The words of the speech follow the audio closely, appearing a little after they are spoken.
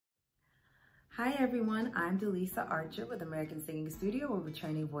Hi everyone, I'm Delisa Archer with American Singing Studio, where we're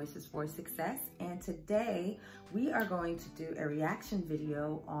training voices for success. And today we are going to do a reaction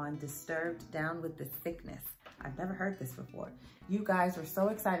video on Disturbed Down with the Sickness. I've never heard this before. You guys were so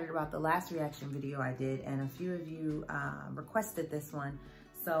excited about the last reaction video I did, and a few of you requested this one.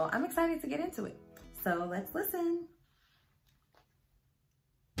 So I'm excited to get into it. So let's listen.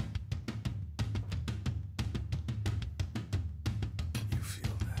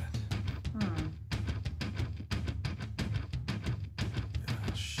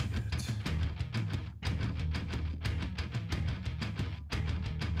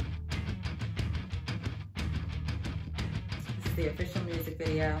 The official music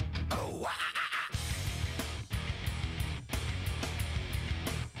video. Oh,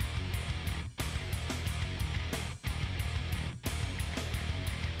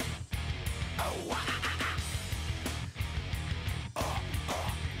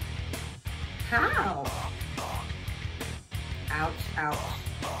 how? Ouch, ouch.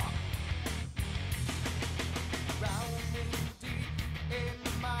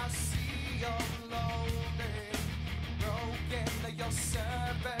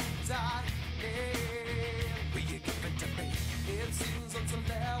 It seems what's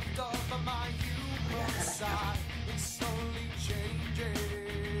left of my human side is slowly changing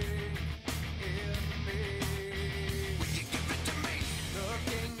in me. Will you give it to me?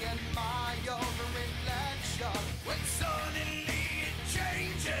 Looking at my own reflection, when suddenly it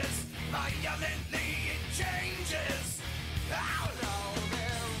changes, violently it changes. Oh no,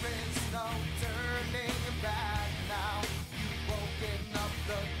 there is no turning back now. You've woken up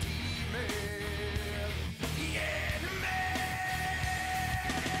the demon.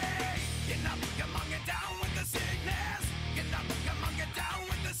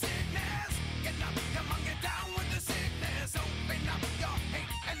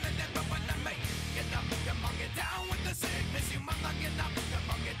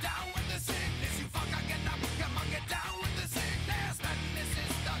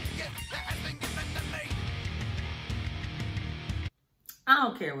 I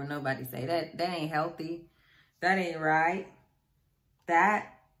don't care what nobody say. That ain't healthy. That ain't right.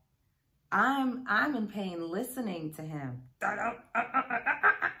 That I'm in pain listening to him.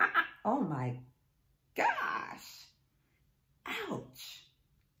 Oh my gosh. Ouch.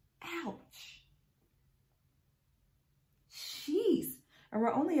 Ouch. Jeez. And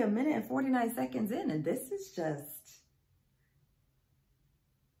we're only 1 minute and 49 seconds in, and this is just,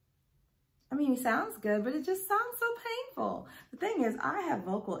 I mean, he sounds good, but it just sounds so painful. The thing is, I have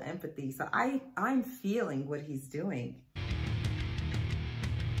vocal empathy, so I'm feeling what he's doing.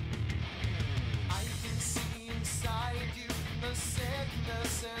 I can see inside you, the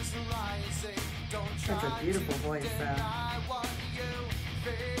sickness is rising. Don't try. That's a beautiful voice,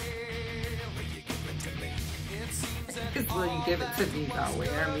 Because will you give it to me, I'll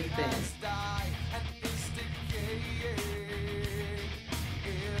wear me thin.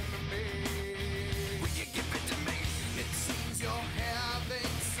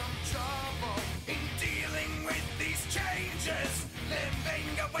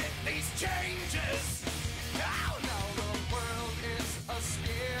 Changes. Now the world is a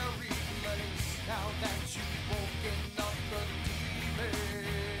scary place. Now that you've woken up the demon,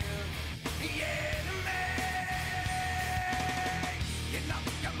 the enemy. Get up,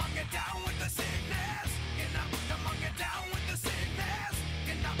 come on, get down with the sickness. Get up, come on, get down with the sickness.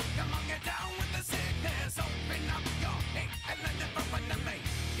 Get up, come on, get down with the sickness. Open up your hate and let it open to me.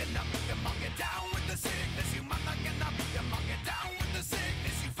 Get up, come on, get down with the sickness. You mother, get up, come on, get down with the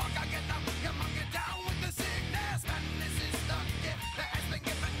sickness. You fucker, get up, come on, get down with the sickness. Man, this is the gift that has been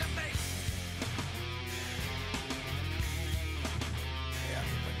given to me. Yeah,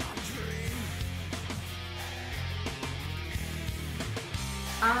 but not dream.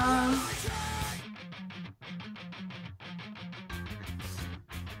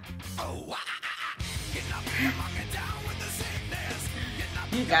 Get up, come on, get down with the sickness. Get up,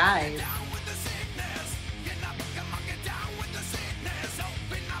 you guys.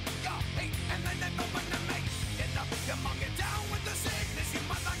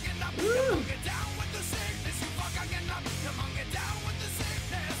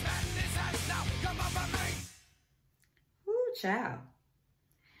 Woo, child.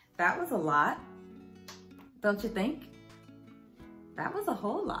 That was a lot, don't you think? That was a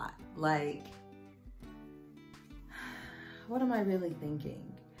whole lot. Like, what am I really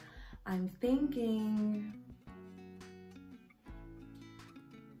thinking? I'm thinking,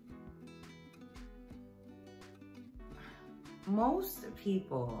 most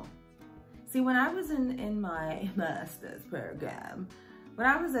people, see, when I was in my master's program, When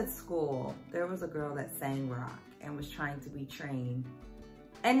I was at school, there was a girl that sang rock and was trying to be trained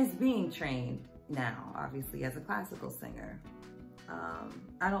and is being trained now, obviously, as a classical singer.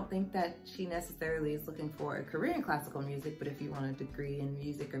 I don't think that she necessarily is looking for a career in classical music, but if you want a degree in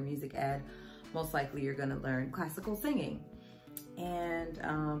music or music ed, most likely you're gonna learn classical singing.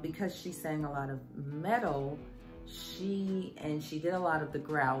 And because she sang a lot of metal, she did a lot of the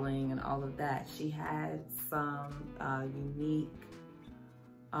growling and all of that. She had some unique,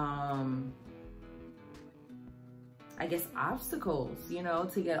 I guess, obstacles, you know,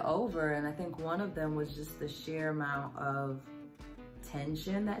 to get over. And I think one of them was just the sheer amount of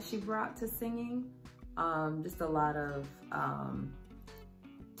tension that she brought to singing. Just a lot of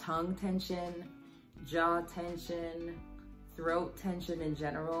tongue tension, jaw tension, throat tension in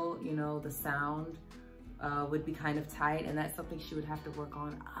general. You know, the sound would be kind of tight, and that's something she would have to work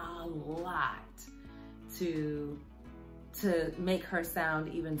on a lot to make her sound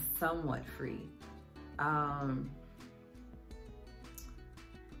even somewhat free.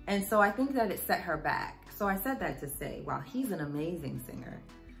 And so I think that it set her back. So I said that to say, while he's an amazing singer,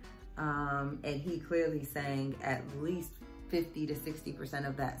 and he clearly sang at least 50 to 60%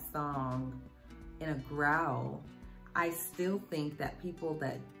 of that song in a growl, I still think that people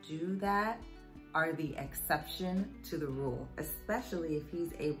that do that are the exception to the rule, especially if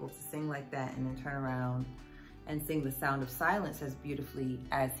he's able to sing like that and then turn around and sing The Sound of Silence as beautifully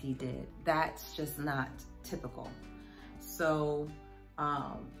as he did. That's just not typical. So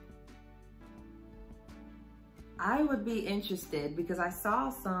I would be interested, because I saw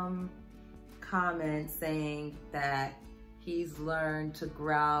some comments saying that he's learned to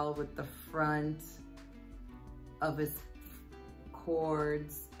growl with the front of his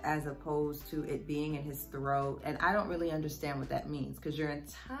chords as opposed to it being in his throat. And I don't really understand what that means, because your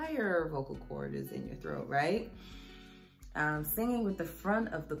entire vocal cord is in your throat, right? Singing with the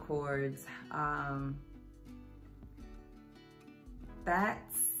front of the chords,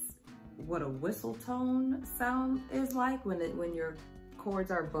 that's what a whistle tone sound is like when your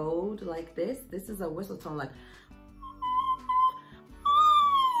chords are bowed like this. This is a whistle tone, like,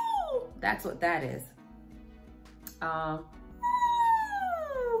 that's what that is.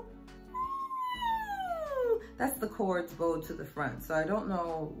 That's the chords bowed to the front. So I don't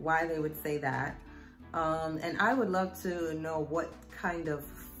know why they would say that. And I would love to know what kind of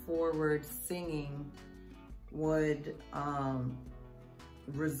forward singing would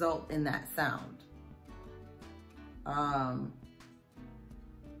result in that sound.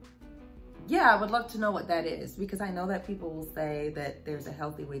 Yeah, I would love to know what that is, because I know that people will say that there's a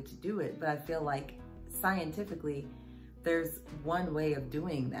healthy way to do it, but I feel like scientifically there's one way of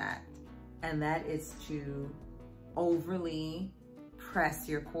doing that, and that is to overly press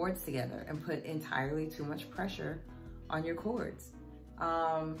your chords together and put entirely too much pressure on your chords.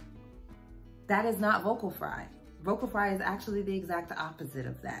 That is not vocal fry. Vocal fry is actually the exact opposite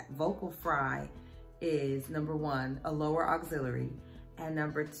of that. Vocal fry is, number one, a lower auxiliary, and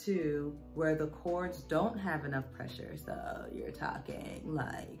number two, where the chords don't have enough pressure. So you're talking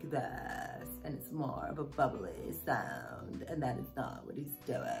like this, and it's more of a bubbly sound, and that is not what he's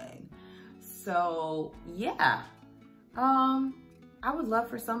doing. So yeah, I would love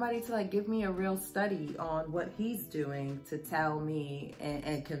for somebody to like give me a real study on what he's doing to tell me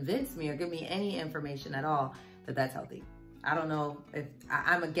and convince me, or give me any information at all that that's healthy. I don't know if,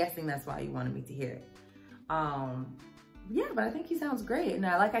 I'm guessing that's why you wanted me to hear it. Yeah, but I think he sounds great.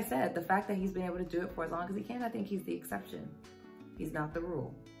 Now, like I said, the fact that he's been able to do it for as long as he can, I think he's the exception. He's not the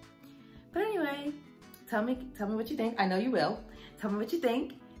rule. But anyway, tell me what you think. I know you will. Tell me what you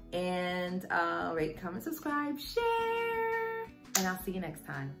think, and rate, comment, subscribe, share, and I'll see you next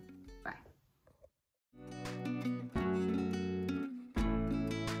time.